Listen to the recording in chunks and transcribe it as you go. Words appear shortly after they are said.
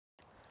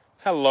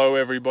Hello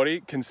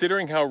everybody.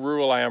 Considering how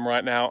rural I am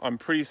right now, I'm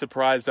pretty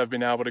surprised I've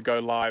been able to go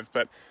live,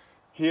 but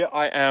here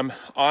I am.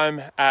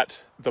 I'm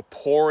at the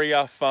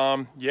Poria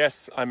farm.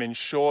 Yes, I'm in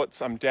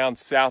shorts. I'm down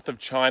south of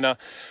China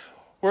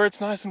where it's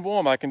nice and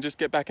warm. I can just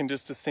get back in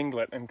just a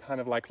singlet and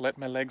kind of like let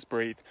my legs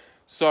breathe.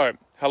 So,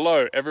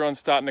 hello, everyone's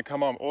starting to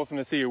come on. Awesome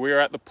to see you. We're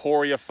at the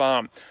Poria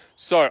farm.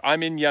 So,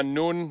 I'm in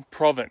Yannun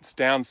Province,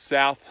 down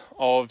south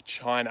of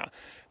China.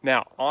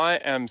 Now, I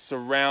am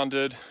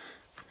surrounded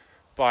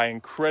by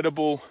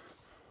incredible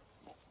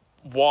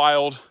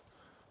wild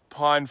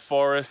pine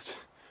forest.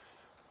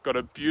 Got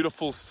a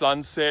beautiful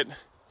sunset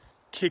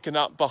kicking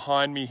up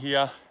behind me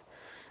here.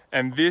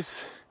 And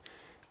this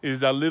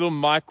is a little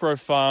micro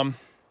farm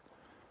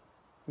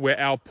where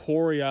our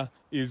Poria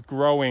is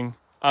growing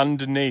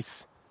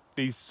underneath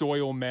these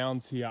soil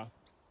mounds here.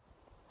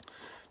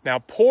 Now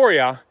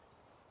Poria,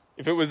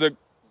 if it was a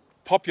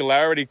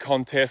popularity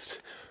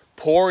contest,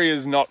 Poria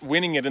is not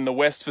winning it in the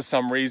West for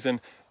some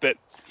reason, but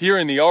here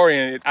in the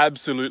Orient it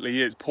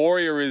absolutely is.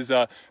 Poria is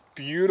a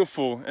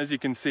beautiful, as you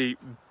can see,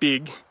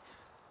 big,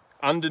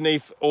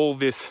 underneath all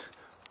this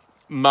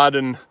mud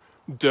and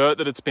dirt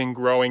that it's been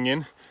growing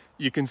in.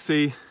 You can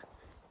see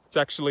it's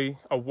actually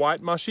a white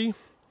mushie.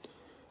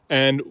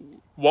 And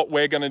what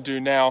we're going to do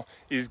now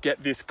is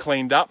get this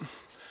cleaned up,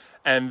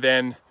 and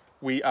then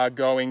we are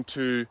going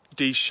to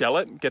de-shell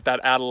it, get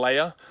that outer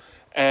layer,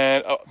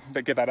 and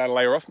get that outer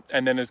layer off,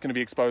 and then it's going to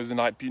be exposed a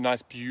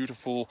nice,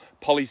 beautiful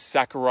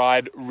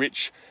polysaccharide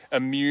rich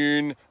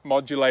immune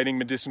modulating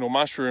medicinal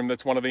mushroom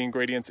that's one of the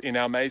ingredients in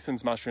our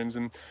Mason's mushrooms.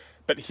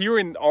 But here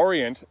in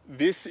Orient,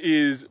 this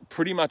is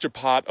pretty much a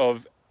part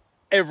of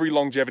every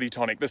longevity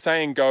tonic. The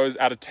saying goes,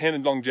 out of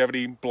 10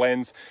 longevity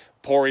blends,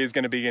 Poria is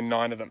going to be in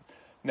 9 of them.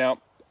 Now,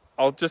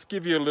 I'll just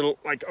give you a little,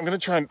 I'm going to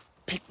try and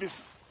pick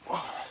this.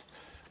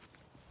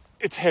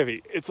 It's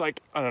heavy. It's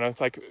like, I don't know,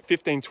 it's like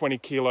 15, 20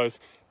 kilos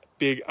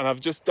big. And I've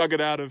just dug it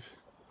out of,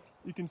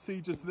 you can see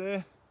just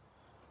there.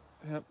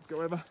 Yeah, let's go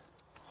over.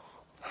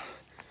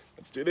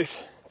 Let's do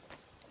this.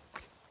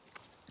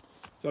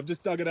 So I've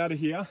just dug it out of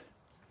here.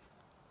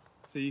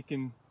 So you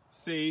can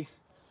see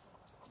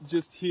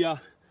just here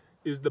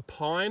is the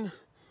pine.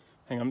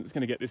 Hang on, I'm just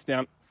going to get this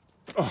down.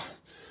 Oh,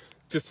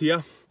 just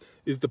here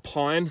is the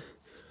pine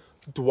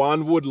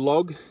Duanwood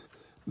log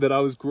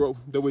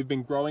that we've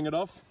been growing it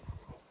off.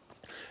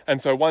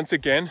 And so once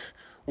again,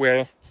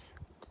 we're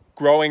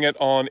growing it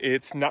on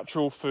its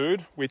natural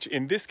food, which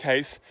in this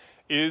case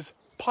is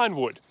pine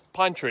wood,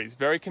 pine trees.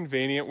 Very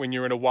convenient when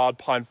you're in a wild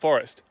pine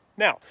forest.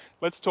 Now,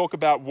 let's talk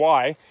about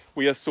why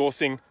we are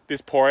sourcing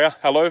this Poria.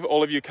 Hello,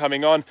 all of you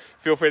coming on.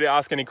 Feel free to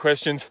ask any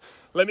questions.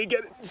 Let me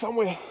get it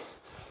somewhere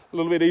a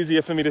little bit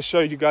easier for me to show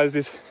you guys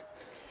this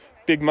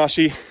big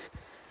mushy.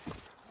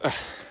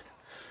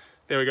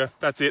 There we go.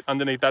 That's it.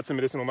 Underneath, that's a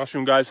medicinal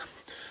mushroom, guys.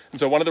 And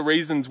so one of the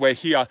reasons we're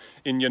here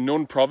in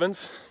Yannun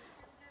Province,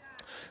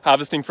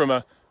 harvesting from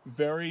a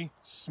very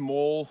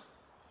small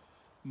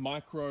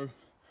micro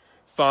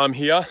farm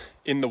here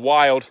in the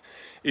wild,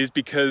 is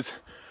because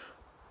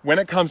when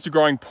it comes to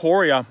growing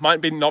Poria,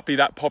 might not be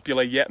that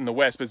popular yet in the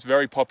West, but it's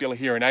very popular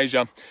here in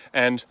Asia.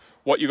 And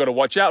what you got to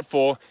watch out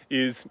for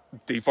is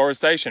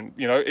deforestation.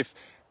 You know, if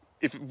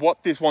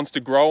what this wants to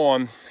grow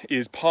on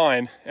is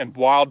pine, and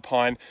wild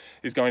pine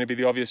is going to be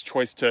the obvious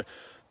choice to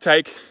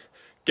take,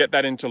 get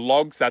that into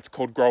logs. That's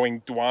called growing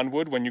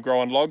Duanwood when you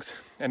grow on logs,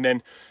 and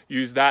then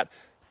use that,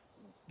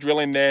 drill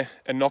in there,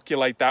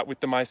 inoculate that with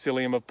the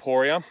mycelium of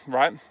Poria,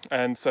 right?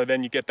 And so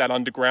then you get that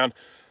underground,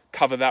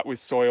 cover that with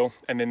soil,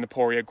 and then the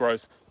Poria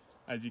grows.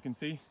 As you can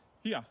see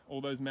here,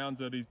 all those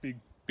mounds are these big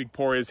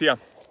Porias here.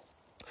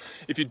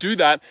 If you do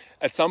that,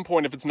 at some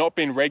point, if it's not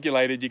been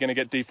regulated, you're going to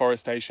get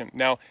deforestation.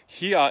 Now,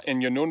 here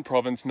in Yunnan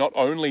Province, not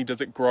only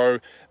does it grow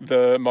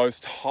the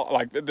most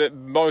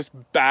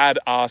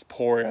badass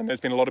Poria, and there's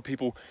been a lot of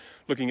people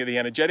looking at the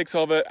energetics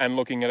of it and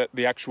looking at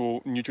the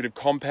actual nutritive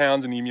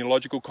compounds and the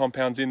immunological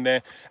compounds in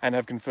there, and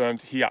have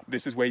confirmed here,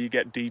 this is where you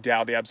get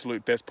D-Dow, the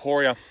absolute best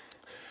Poria.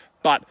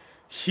 But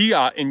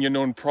here in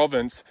Yunnan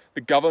Province,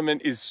 the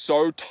government is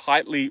so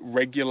tightly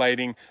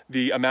regulating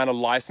the amount of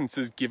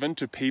licenses given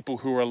to people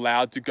who are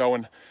allowed to go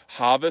and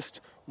harvest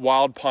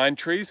wild pine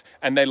trees,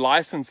 and they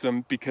license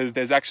them because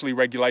there's actually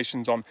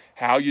regulations on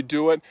how you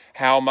do it,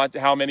 how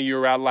many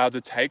you're allowed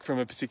to take from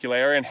a particular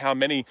area, and how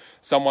many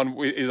someone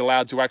is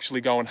allowed to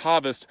actually go and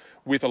harvest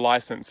with a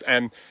license.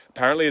 And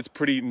apparently it's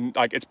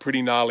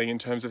pretty gnarly in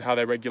terms of how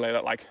they regulate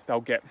it. Like,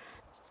 they'll get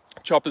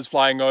choppers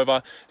flying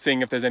over,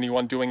 seeing if there's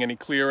anyone doing any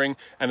clearing,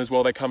 and as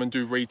well they come and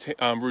do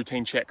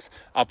routine checks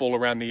up all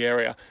around the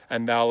area,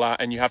 and they'll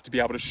and you have to be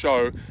able to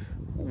show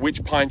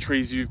which pine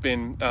trees you've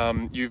been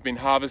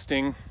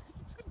harvesting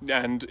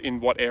and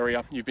in what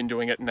area you've been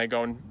doing it, and they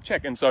go and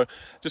check. And so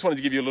just wanted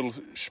to give you a little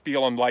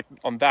spiel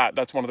on that.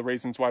 That's one of the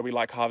reasons why we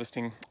like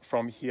harvesting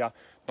from here.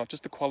 Not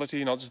just the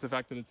quality, not just the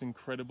fact that it's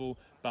incredible,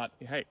 but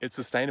hey, it's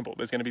sustainable.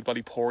 There's going to be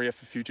bloody Poria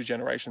for future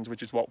generations,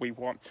 which is what we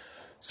want.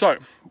 So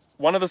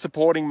one of the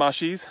supporting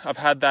mushies, I've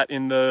had that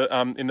in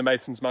the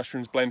Mason's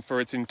mushrooms blend for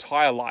its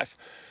entire life.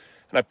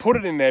 And I put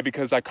it in there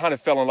because I kind of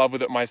fell in love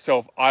with it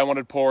myself. I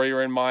wanted Poria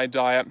in my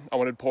diet. I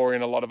wanted Poria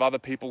in a lot of other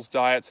people's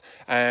diets.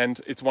 And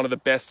it's one of the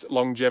best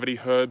longevity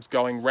herbs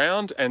going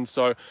round. And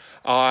so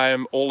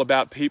I'm all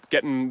about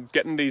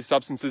getting these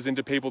substances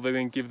into people that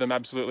then give them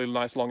absolutely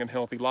nice, long and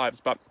healthy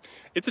lives. But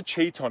it's a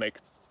chi tonic.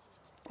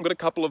 I've got a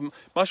couple of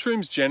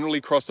mushrooms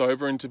generally cross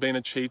over into being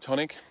a chi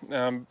tonic.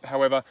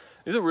 However,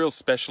 it's a real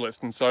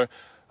specialist. And so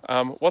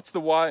what's the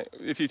why?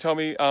 If you tell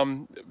me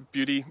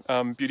beauty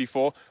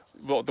 4,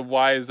 what the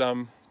why is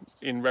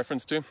in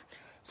reference to.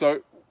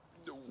 So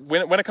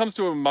when it comes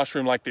to a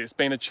mushroom like this,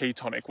 being a chi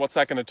tonic, what's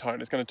that going to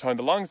tone? It's going to tone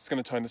the lungs, it's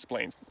going to tone the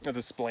spleens,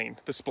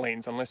 the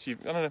spleens, unless you,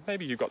 I don't know,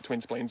 maybe you've got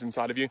twin spleens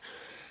inside of you.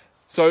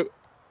 So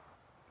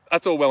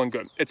that's all well and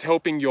good. It's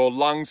helping your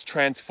lungs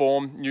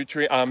transform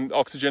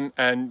oxygen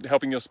and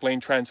helping your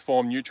spleen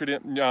transform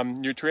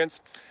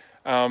nutrients.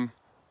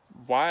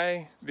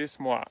 Why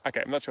this more?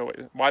 Okay, I'm not sure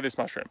why this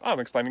mushroom.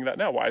 I'm explaining that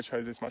now, why I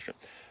chose this mushroom.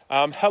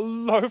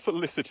 Hello,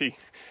 Felicity.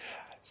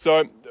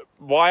 So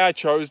why I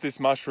chose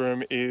this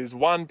mushroom is,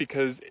 one,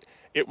 because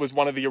it was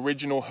one of the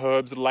original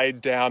herbs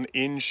laid down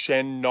in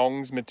Shen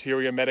Nong's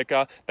Materia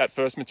Medica, that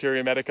first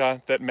Materia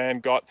Medica that man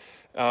got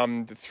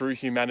through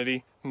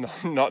humanity.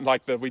 Not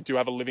like that we do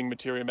have a living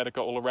Materia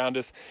Medica all around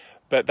us,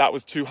 but that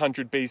was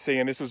 200 BC,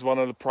 and this was one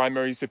of the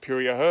primary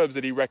superior herbs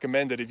that he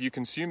recommended. If you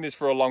consume this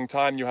for a long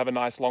time, you have a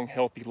nice, long,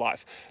 healthy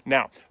life.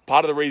 Now,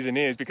 part of the reason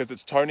is because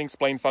it's toning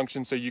spleen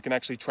function, so you can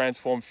actually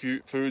transform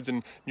foods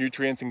and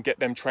nutrients and get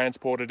them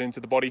transported into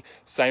the body.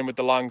 Same with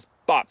the lungs,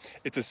 but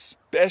it's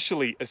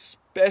especially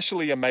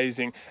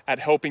amazing at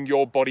helping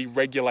your body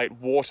regulate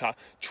water,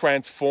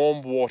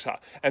 transform water.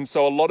 And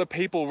so a lot of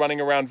people running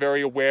around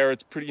very aware,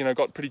 it's pretty,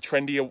 got pretty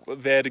trendy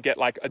there to get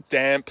like a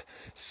damp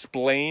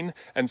spleen.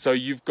 And so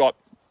you've got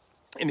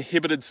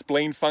inhibited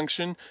spleen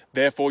function,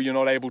 therefore you're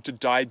not able to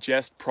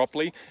digest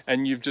properly,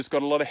 and you've just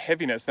got a lot of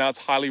heaviness. Now, it's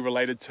highly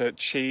related to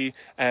chi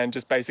and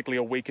just basically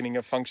a weakening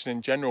of function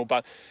in general,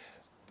 but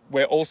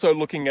we're also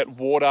looking at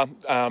water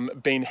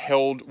being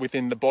held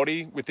within the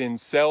body, within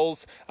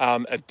cells,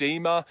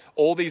 edema,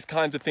 all these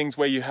kinds of things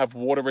where you have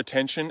water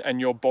retention and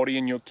your body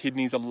and your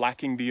kidneys are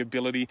lacking the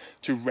ability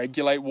to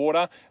regulate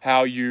water,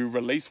 how you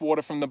release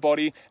water from the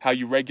body, how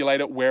you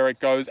regulate it, where it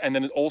goes, and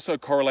then also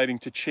correlating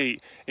to chi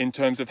in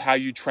terms of how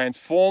you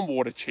transform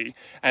water chi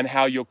and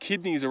how your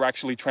kidneys are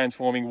actually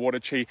transforming water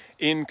chi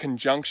in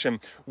conjunction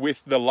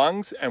with the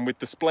lungs and with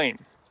the spleen.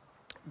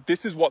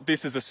 This is what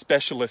this is a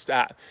specialist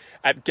at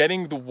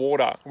getting the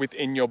water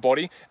within your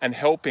body and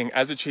helping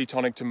as a chi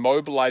tonic to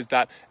mobilize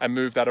that and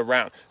move that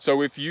around.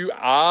 So if you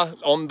are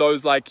on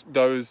those,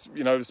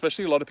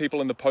 especially a lot of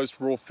people in the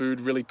post-raw food,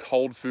 really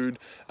cold food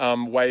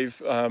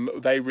wave,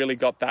 they really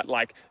got that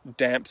like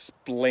damp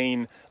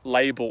spleen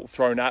label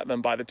thrown at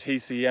them by the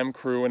TCM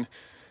crew, and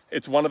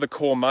it's one of the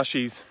core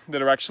mushies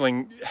that are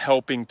actually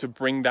helping to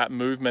bring that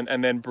movement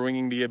and then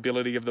bringing the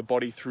ability of the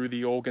body through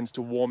the organs to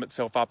warm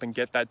itself up and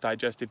get that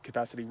digestive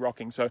capacity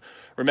rocking. So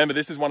remember,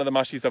 this is one of the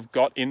mushies I've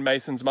got in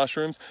Mason's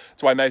mushrooms.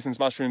 That's why Mason's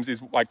mushrooms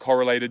is like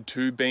correlated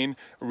to being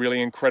a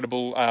really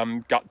incredible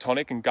gut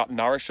tonic and gut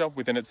nourisher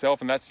within itself.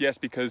 And that's, yes,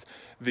 because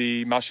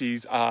the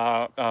mushies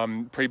are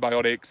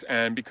prebiotics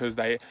and because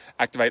they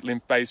activate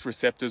lymph-based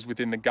receptors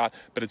within the gut,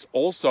 but it's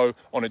also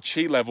on a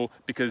chi level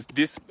because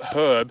this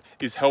herb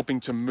is helping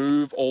to move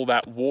all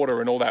that water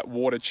and all that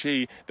water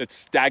chi that's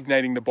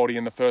stagnating the body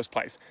in the first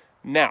place.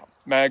 Now,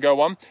 may I go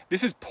on?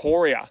 This is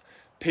Poria,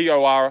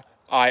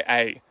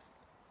 P-O-R-I-A.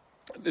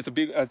 It's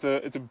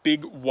a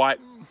big white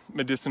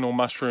medicinal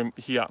mushroom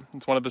here.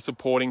 It's one of the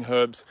supporting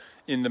herbs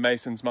in the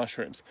Mason's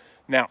mushrooms.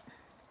 Now,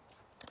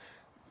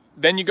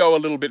 then you go a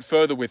little bit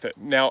further with it.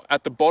 Now,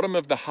 at the bottom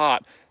of the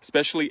heart,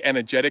 especially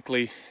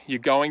energetically, you're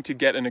going to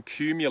get an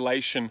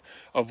accumulation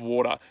of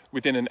water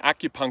within an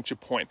acupuncture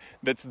point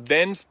that's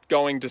then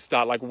going to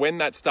start, like when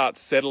that starts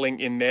settling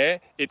in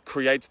there, it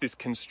creates this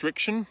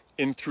constriction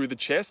in through the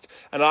chest.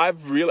 And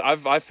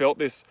I've felt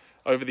this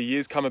over the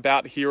years come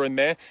about here and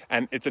there,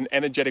 and it's an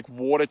energetic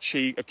water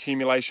chi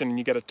accumulation, and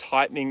you get a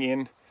tightening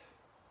in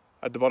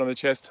at the bottom of the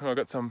chest. Oh, I've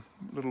got some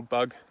little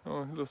bug, a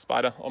little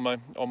spider on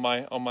my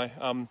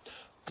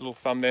little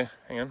thumb there.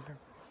 Hang on,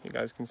 you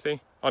guys can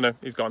see. Oh no,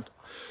 he's gone.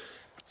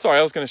 Sorry,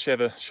 I was going to share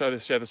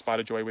the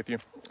spider joy with you.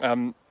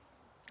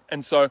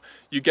 And so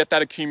you get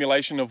that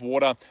accumulation of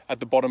water at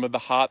the bottom of the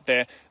heart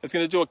there. It's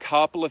going to do a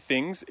couple of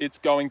things. It's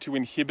going to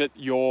inhibit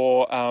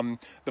your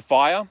the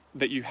fire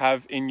that you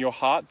have in your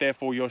heart.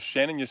 Therefore, your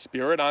Shen and your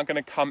spirit aren't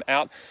going to come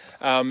out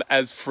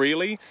as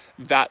freely.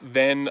 That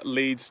then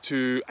leads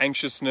to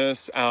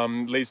anxiousness,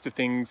 leads to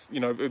things,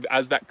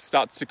 as that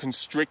starts to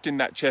constrict in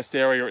that chest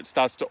area, it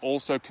starts to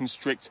also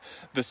constrict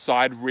the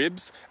side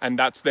ribs, and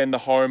that's then the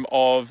home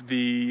of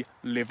the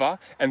liver.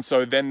 And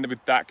so then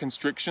with that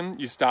constriction,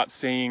 you start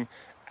seeing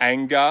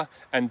anger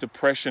and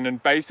depression.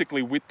 And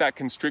basically with that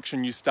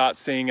constriction, you start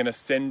seeing an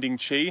ascending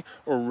chi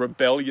or a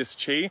rebellious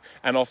chi.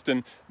 And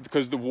often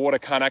because the water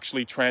can't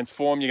actually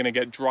transform, you're going to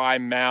get dry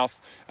mouth,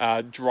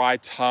 dry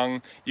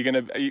tongue. You're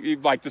going to,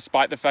 like,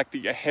 despite the fact that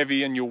you're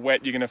heavy and you're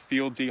wet, you're going to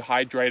feel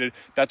dehydrated.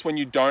 That's when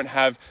you don't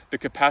have the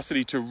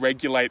capacity to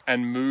regulate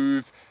and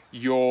move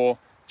your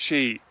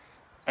chi.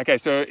 Okay,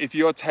 so if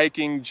you're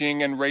taking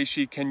Jing and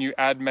Reishi, can you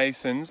add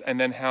Masons? And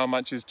then how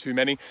much is too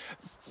many?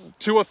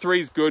 2 or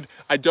 3 is good.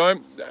 I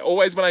don't,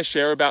 always when I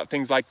share about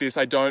things like this,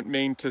 I don't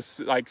mean to,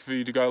 like, for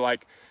you to go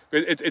like,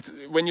 it's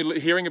when you're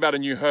hearing about a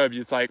new herb,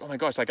 it's like, oh my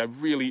gosh, like I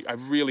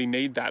really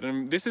need that.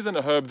 And this isn't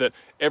a herb that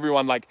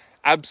everyone like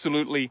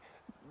absolutely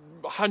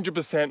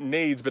 100%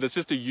 needs, but it's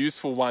just a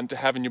useful one to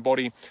have in your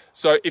body.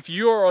 So if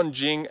you are on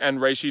Jing and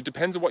Reishi,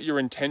 depends on what your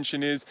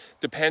intention is,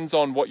 depends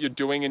on what you're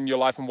doing in your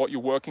life and what you're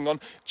working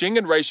on. Jing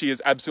and Reishi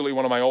is absolutely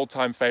one of my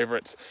all-time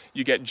favorites.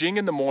 You get Jing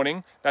in the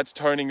morning, that's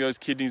toning those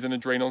kidneys and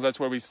adrenals,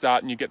 that's where we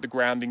start, and you get the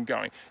grounding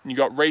going. And you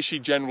got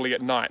Reishi generally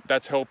at night,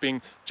 that's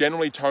helping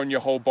generally tone your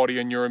whole body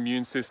and your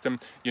immune system,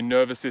 your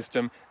nervous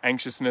system,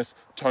 anxiousness,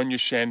 tone your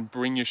Shen,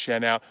 bring your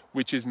Shen out,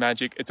 which is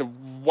magic. It's a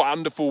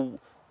wonderful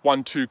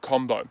 1-2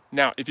 combo.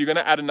 Now, if you're going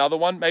to add another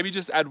one, maybe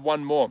just add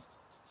one more.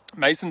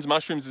 Mason's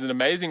mushrooms is an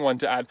amazing one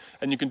to add,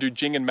 and you can do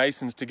Jing and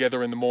Masons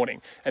together in the morning,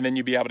 and then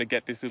you'll be able to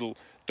get this little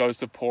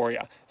dose of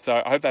Poria.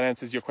 So I hope that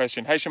answers your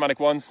question. Hey, Shamanic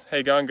Wands, how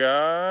you going,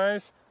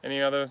 guys?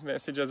 Any other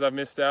messages I've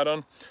missed out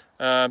on?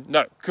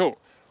 No, cool.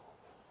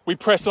 We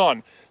press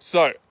on.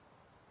 So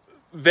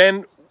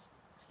then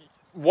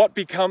what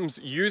becomes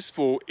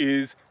useful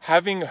is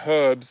having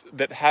herbs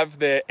that have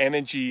their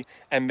energy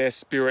and their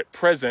spirit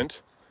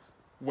present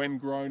when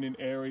grown in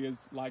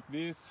areas like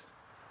this.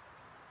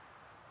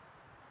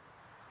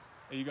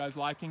 Are you guys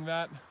liking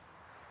that?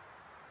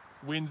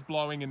 Winds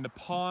blowing in the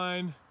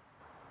pine.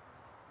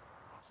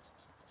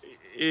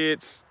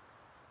 It's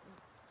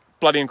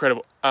bloody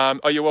incredible.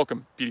 Oh, you're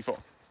welcome. Beautiful.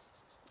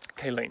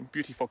 Kayleen.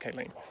 Beautiful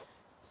Kayleen.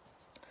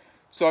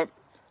 So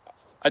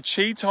a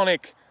chi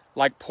tonic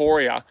like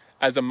Poria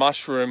as a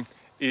mushroom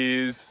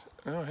is...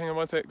 Oh, hang on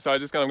one sec. So I'm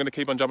going to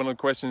keep on jumping on the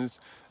questions.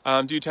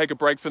 Do you take a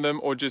break from them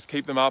or just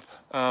keep them up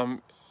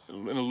in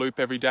a loop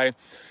every day?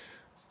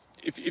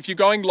 If you're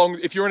going long,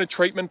 if you're in a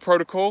treatment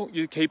protocol,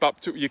 you keep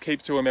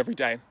to them every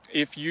day.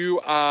 If you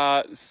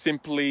are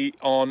simply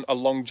on a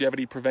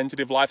longevity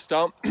preventative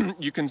lifestyle,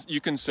 you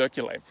can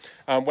circulate.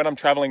 When I'm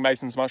traveling,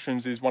 Mason's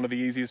mushrooms is one of the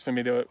easiest for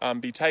me to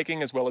be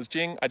taking, as well as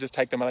Jing. I just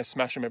take them and I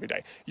smash them every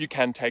day. You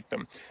can take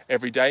them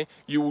every day.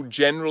 You will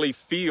generally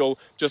feel,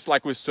 just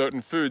like with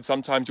certain foods,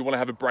 sometimes you want to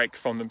have a break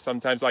from them.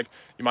 Sometimes, like,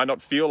 you might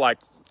not feel like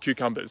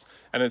cucumbers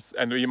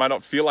and you might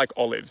not feel like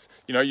olives,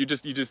 you know, you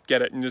just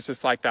get it, and it's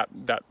just like that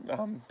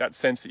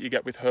sense that you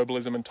get with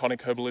herbalism and tonic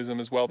herbalism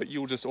as well, that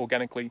you'll just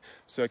organically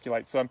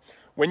circulate. So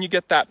when you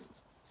get that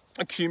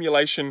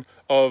accumulation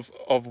of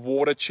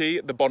water chi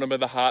at the bottom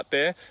of the heart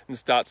there, and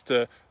starts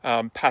to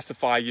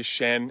pacify your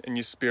Shen and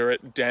your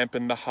spirit,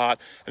 dampen the heart,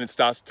 and it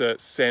starts to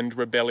send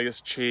rebellious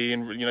chi,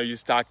 and you know, you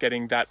start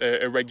getting that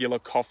irregular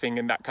coughing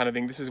and that kind of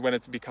thing. This is when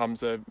it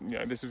becomes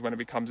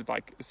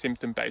like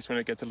symptom based, when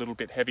it gets a little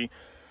bit heavy.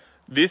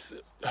 This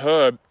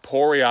herb,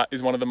 Poria,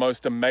 is one of the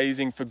most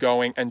amazing for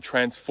going and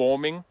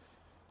transforming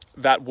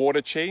that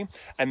water chi.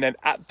 And then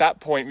at that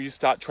point, you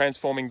start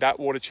transforming that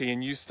water chi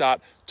and you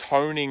start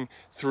toning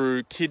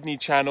through kidney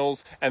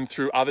channels and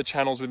through other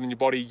channels within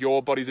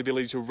your body's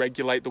ability to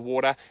regulate the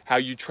water, how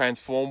you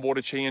transform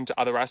water chi into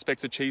other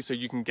aspects of chi, so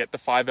you can get the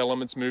 5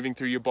 elements moving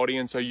through your body,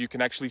 and so you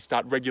can actually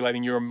start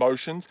regulating your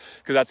emotions.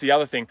 Because that's the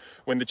other thing,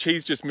 when the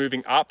chi's just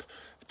moving up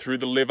through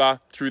the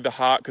liver, through the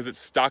heart, because it's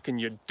stuck and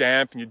you're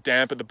damp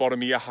at the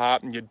bottom of your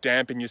heart, and you're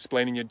damp in your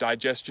spleen, and your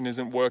digestion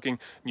isn't working,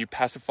 and you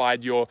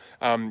pacified your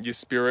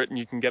spirit, and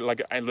you can get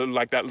like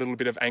that little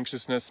bit of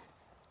anxiousness.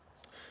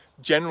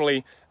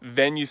 Generally,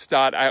 then you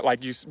start out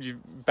like you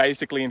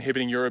basically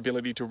inhibiting your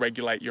ability to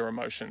regulate your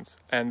emotions.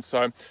 And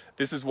so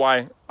this is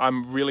why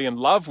I'm really in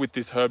love with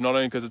this herb, not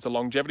only because it's a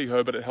longevity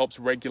herb, but it helps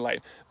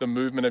regulate the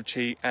movement of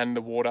chi and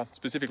the water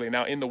specifically.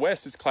 Now, in the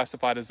West, it's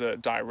classified as a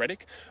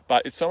diuretic,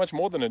 but it's so much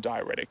more than a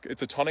diuretic.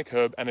 It's a tonic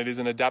herb, and it is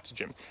an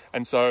adaptogen.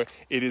 And so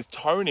it is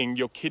toning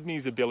your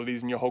kidneys'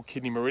 abilities and your whole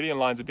kidney meridian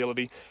line's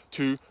ability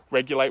to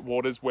regulate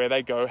waters, where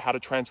they go, how to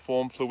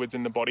transform fluids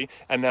in the body,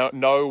 and now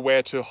know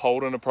where to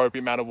hold an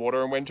appropriate amount of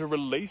water and when to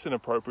release an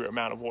appropriate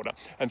amount of water.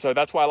 And so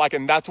that's why I like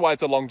it, and that's why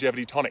it's a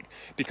longevity tonic,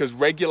 because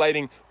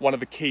regulating one of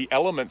the key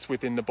elements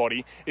within the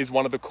body is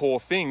one of the core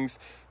things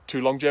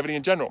to longevity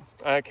in general.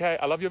 Okay,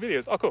 I love your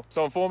videos. Oh, cool.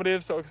 So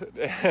informative. So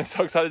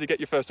excited to get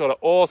your first order.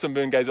 Awesome,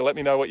 Boon Gazer. Let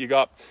me know what you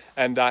got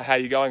and how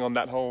you're going on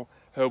that whole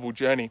herbal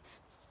journey.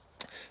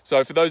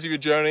 So for those of you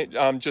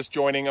just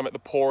joining, I'm at the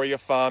Poria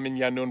farm in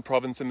Yannun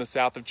Province in the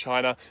south of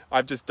China.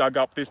 I've just dug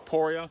up this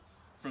Poria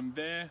from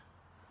there.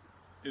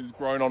 It is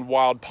grown on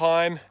wild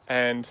pine,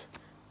 and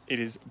it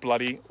is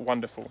bloody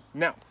wonderful.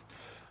 Now,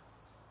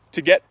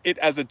 to get it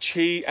as a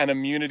chi and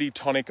immunity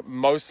tonic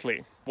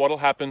mostly, what'll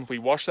happen, we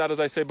wash that, as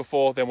I said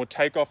before, then we'll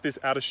take off this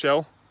outer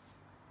shell.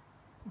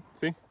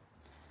 See?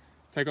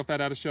 take off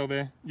that outer shell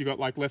there, you got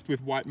like left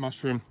with white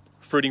mushroom,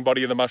 fruiting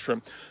body of the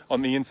mushroom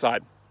on the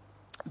inside.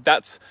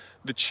 That's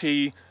the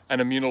qi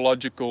and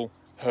immunological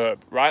herb,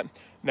 right?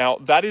 Now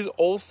that is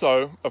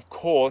also, of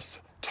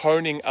course,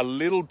 toning a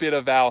little bit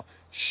of our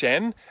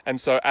shen, and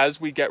so as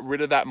we get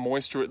rid of that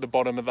moisture at the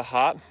bottom of the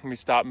heart and we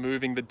start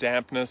moving the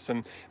dampness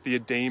and the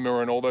edema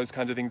and all those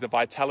kinds of things, the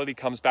vitality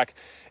comes back.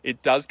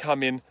 It does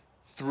come in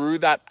through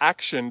that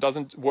action,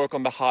 doesn't work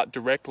on the heart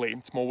directly.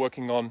 It's more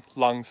working on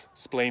lungs,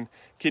 spleen,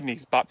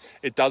 kidneys, but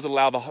it does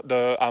allow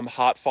the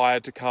heart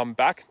fire to come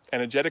back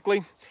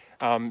energetically,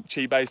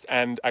 chi-based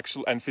and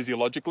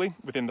physiologically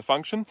within the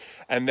function.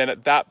 And then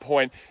at that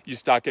point, you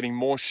start getting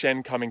more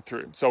shen coming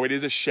through. So it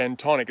is a shen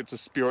tonic. It's a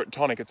spirit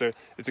tonic. It's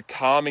a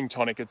calming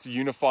tonic. It's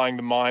unifying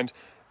the mind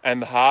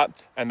and the heart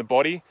and the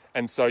body.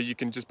 And so you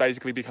can just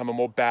basically become a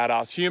more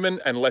badass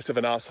human and less of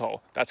an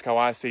asshole. That's how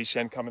I see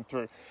shen coming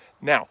through.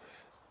 Now,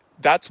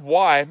 that's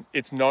why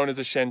it's known as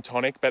a shen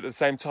tonic, but at the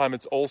same time,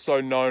 it's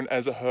also known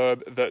as a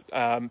herb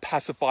that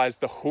pacifies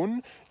the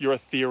hun, your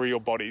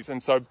ethereal bodies.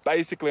 And so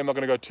basically, I'm not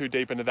going to go too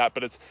deep into that,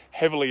 but it's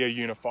heavily a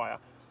unifier.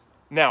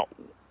 Now,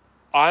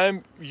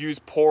 I use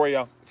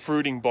Poria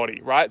fruiting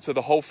body, right? So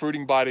the whole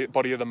fruiting body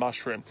of the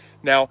mushroom.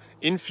 Now,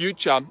 in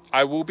future,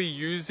 I will be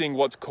using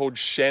what's called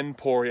Shen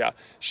Poria.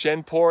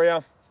 Shen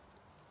Poria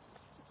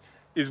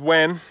is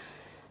when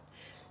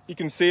you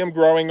can see them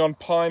growing on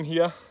pine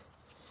here.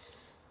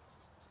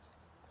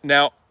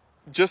 Now,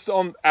 just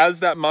as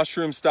that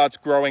mushroom starts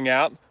growing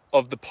out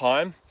of the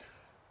pine,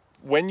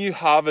 when you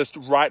harvest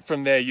right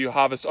from there, you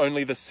harvest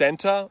only the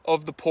center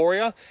of the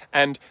poria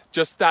and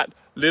just that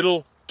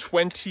little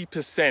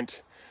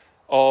 20%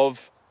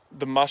 of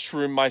the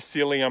mushroom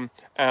mycelium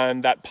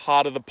and that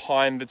part of the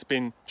pine that's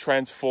been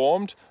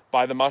transformed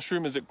by the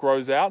mushroom as it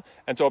grows out.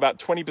 And so about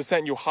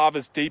 20% you'll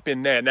harvest deep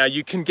in there. Now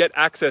you can get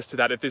access to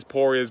that if this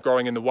poria is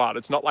growing in the wild.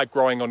 It's not like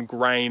growing on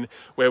grain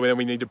where then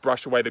we need to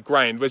brush away the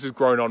grain. This is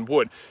grown on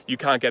wood. You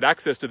can't get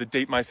access to the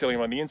deep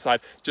mycelium on the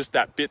inside, just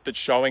that bit that's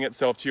showing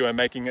itself to you and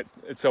making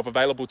itself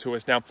available to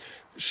us. Now,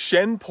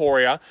 Shen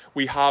Poria,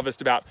 we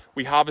harvest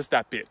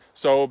that bit.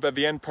 So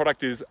the end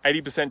product is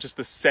 80% just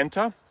the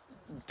center,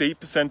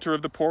 deep center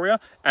of the poria,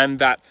 and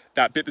that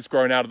bit that's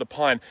grown out of the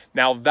pine.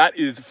 Now that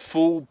is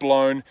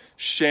full-blown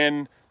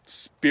Shen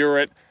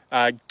spirit.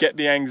 Get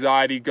the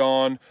anxiety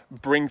gone,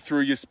 bring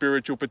through your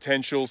spiritual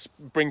potentials,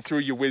 bring through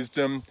your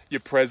wisdom,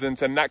 your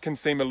presence, and that can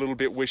seem a little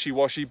bit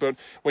wishy-washy, but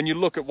when you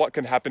look at what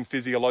can happen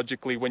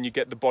physiologically when you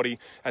get the body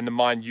and the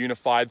mind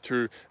unified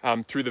through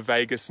the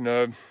vagus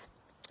nerve,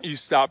 you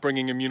start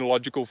bringing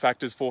immunological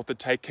factors forth that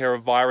take care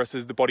of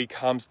viruses. The body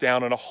calms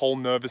down on a whole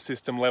nervous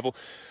system level.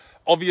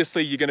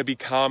 Obviously, you're going to be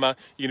calmer,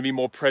 you're going to be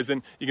more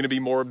present, you're going to be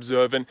more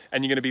observant,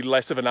 and you're going to be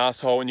less of an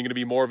asshole, and you're going to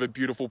be more of a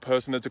beautiful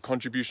person that's a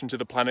contribution to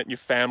the planet and your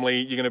family.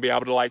 You're going to be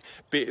able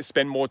to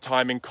spend more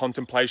time in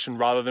contemplation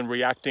rather than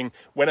reacting.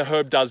 When a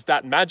herb does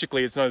that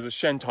magically, it's known as a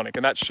Shen tonic,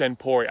 and that's Shen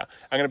Poria.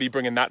 I'm going to be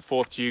bringing that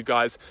forth to you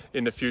guys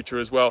in the future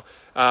as well.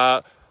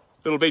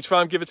 Little Beach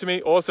Farm, give it to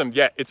me. Awesome.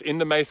 Yeah, it's in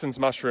the Mason's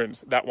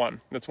mushrooms, that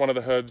one. That's one of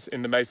the herbs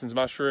in the Mason's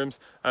mushrooms.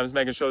 I'm just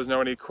making sure there's no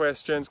any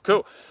questions.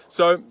 Cool.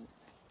 So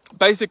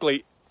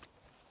basically,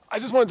 I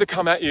just wanted to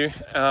come at you.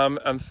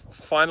 I'm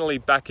finally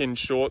back in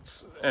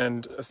shorts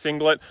and a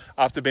singlet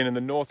after being in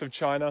the north of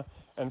China.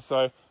 And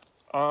so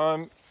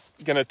I'm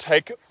going to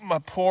take my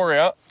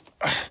Poria.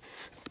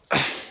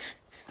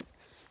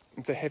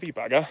 It's a heavy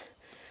bugger.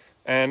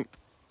 And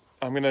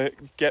I'm going to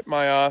get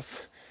my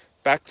ass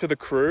back to the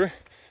crew.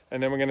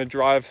 And then we're going to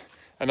drive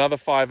another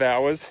 5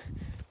 hours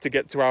to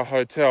get to our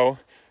hotel.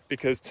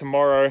 Because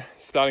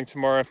starting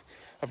tomorrow,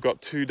 I've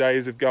got 2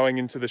 days of going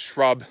into the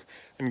shrub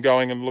and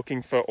going and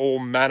looking for all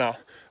manner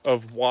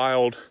of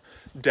wild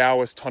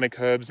Taoist tonic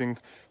herbs,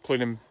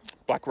 including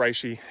black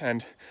reishi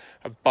and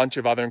a bunch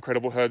of other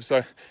incredible herbs.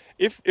 So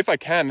if I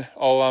can,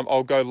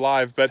 I'll go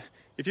live. But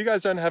if you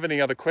guys don't have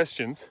any other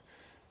questions,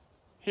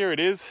 here it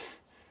is.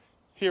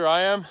 Here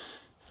I am,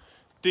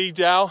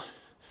 D-Dao.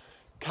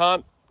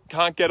 Can't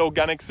get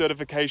organic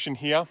certification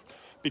here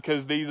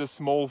because these are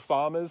small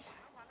farmers.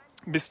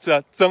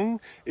 Mr. Zhang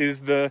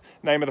is the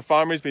name of the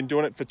farmer. He's been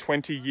doing it for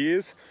 20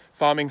 years,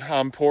 farming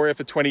Poria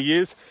for 20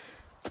 years.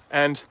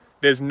 And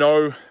there's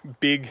no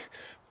big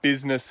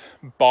business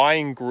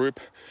buying group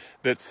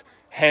that's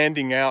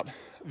handing out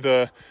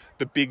the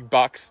big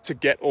bucks to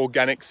get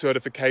organic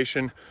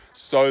certification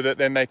so that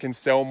then they can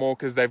sell more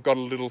because they've got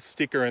a little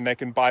sticker and they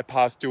can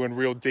bypass doing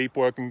real deep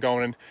work and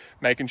going and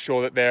making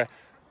sure that they're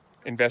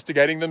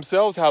investigating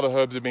themselves how the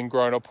herbs have been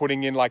grown or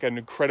putting in like an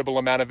incredible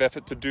amount of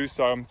effort to do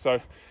so. So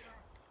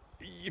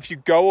if you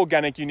go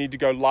organic, you need to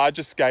go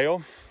larger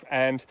scale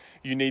and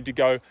you need to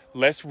go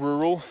less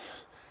rural.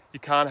 You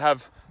can't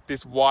have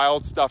this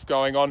wild stuff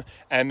going on.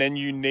 And then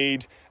you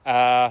need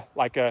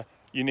like a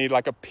you need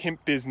like a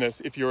pimp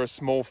business if you're a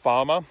small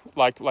farmer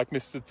like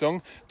Mr.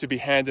 Zhang to be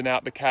handing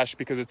out the cash,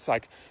 because it's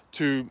like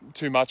too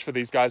much for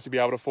these guys to be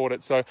able to afford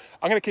it. So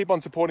I'm going to keep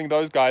on supporting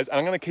those guys, and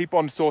I'm going to keep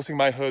on sourcing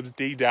my herbs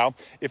DDAO.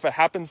 If I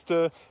happen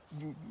to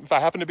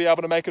be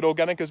able to make it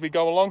organic as we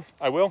go along,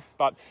 I will.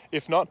 But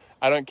if not,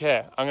 I don't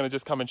care. I'm going to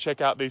just come and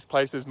check out these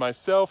places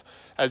myself.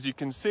 As you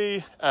can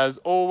see, as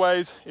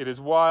always, it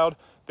is wild.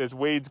 There's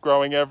weeds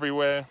growing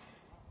everywhere.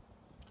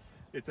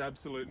 It's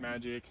absolute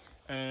magic.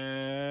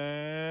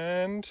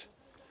 And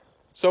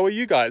so are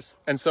you guys,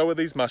 and so are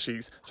these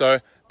mushies. So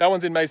that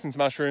one's in Mason's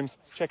Mushrooms.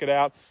 Check it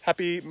out.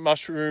 Happy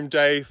mushroom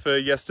day for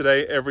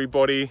yesterday,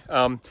 everybody.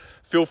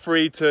 Feel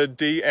free to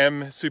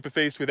DM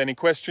SuperFeast with any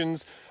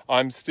questions.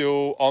 I'm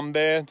still on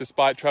there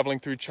despite traveling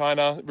through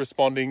China,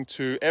 responding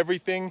to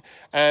everything.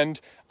 And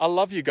I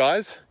love you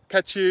guys.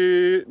 Catch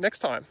you next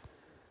time.